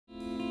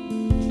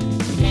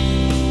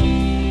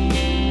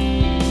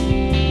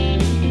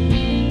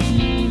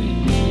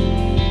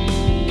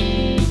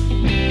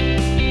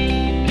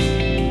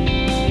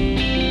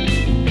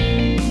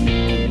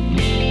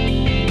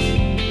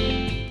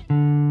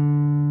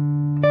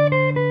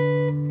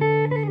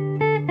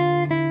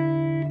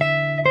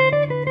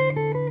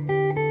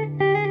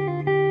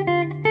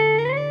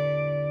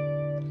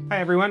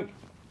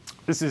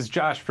This is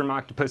Josh from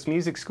Octopus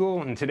Music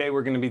School, and today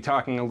we're going to be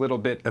talking a little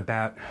bit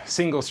about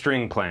single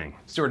string playing.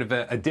 Sort of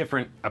a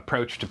different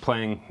approach to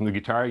playing the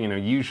guitar. You know,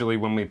 usually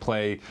when we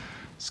play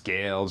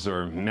scales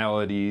or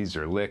melodies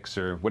or licks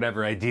or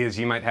whatever ideas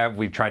you might have,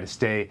 we try to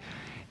stay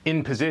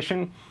in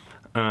position,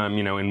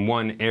 you know, in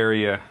one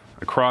area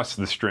across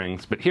the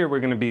strings. But here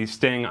we're going to be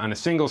staying on a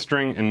single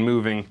string and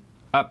moving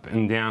up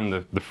and down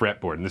the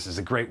fretboard. And this is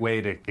a great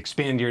way to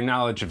expand your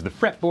knowledge of the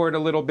fretboard a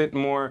little bit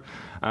more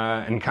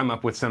and come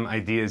up with some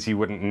ideas you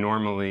wouldn't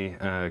normally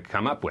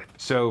come up with.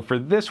 So for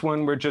this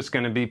one, we're just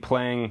going to be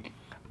playing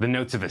the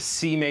notes of a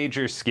C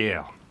major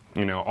scale.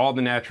 You know, all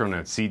the natural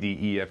notes, C, D,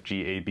 E, F,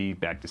 G, A, B,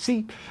 back to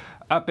C,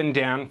 up and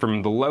down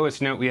from the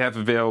lowest note we have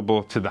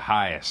available to the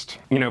highest.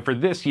 You know, for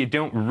this, you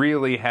don't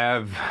really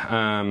have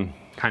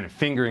kind of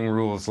fingering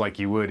rules like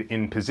you would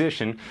in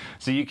position.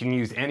 So you can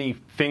use any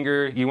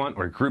finger you want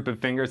or group of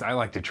fingers. I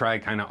like to try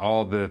kind of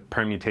all the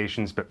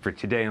permutations, but for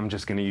today I'm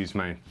just going to use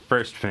my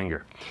first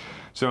finger.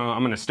 So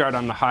I'm going to start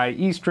on the high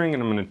E string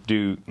and I'm going to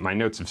do my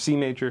notes of C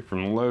major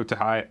from low to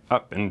high,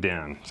 up and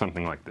down,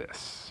 something like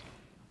this.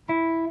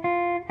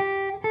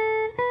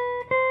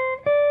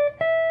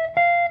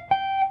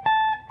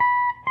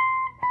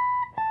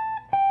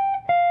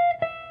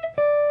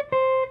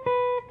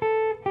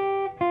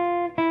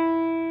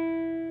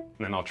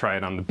 Then I'll try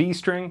it on the B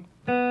string.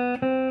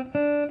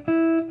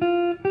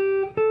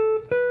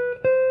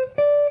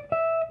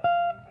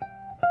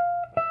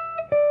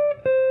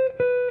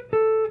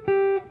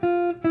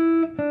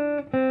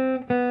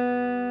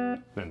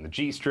 Then the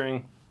G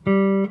string.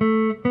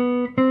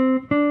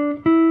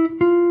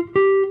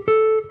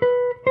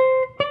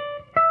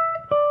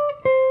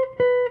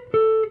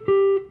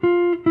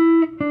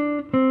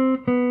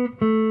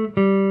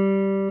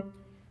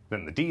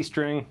 Then the D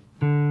string.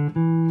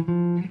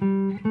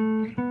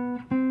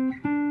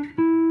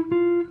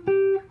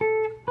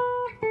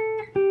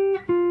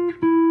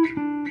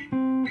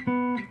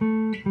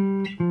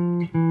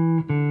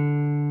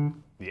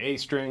 A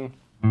string,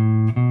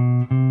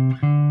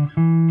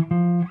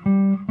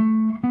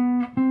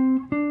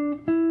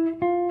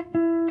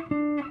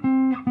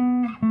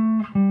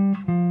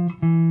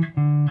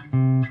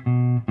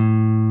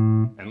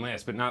 and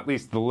last but not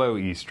least, the low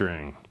E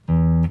string.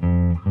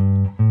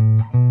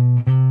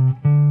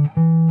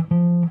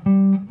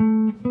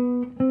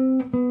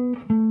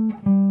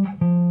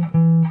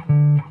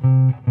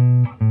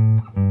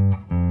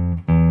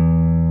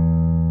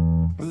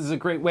 A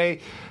great way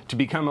to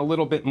become a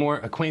little bit more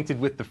acquainted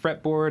with the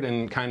fretboard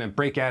and kind of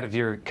break out of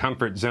your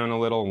comfort zone a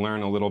little,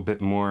 learn a little bit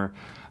more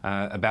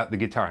about the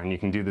guitar. And you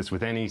can do this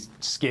with any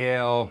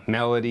scale,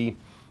 melody,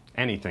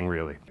 anything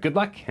really. Good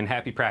luck and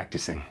happy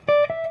practicing.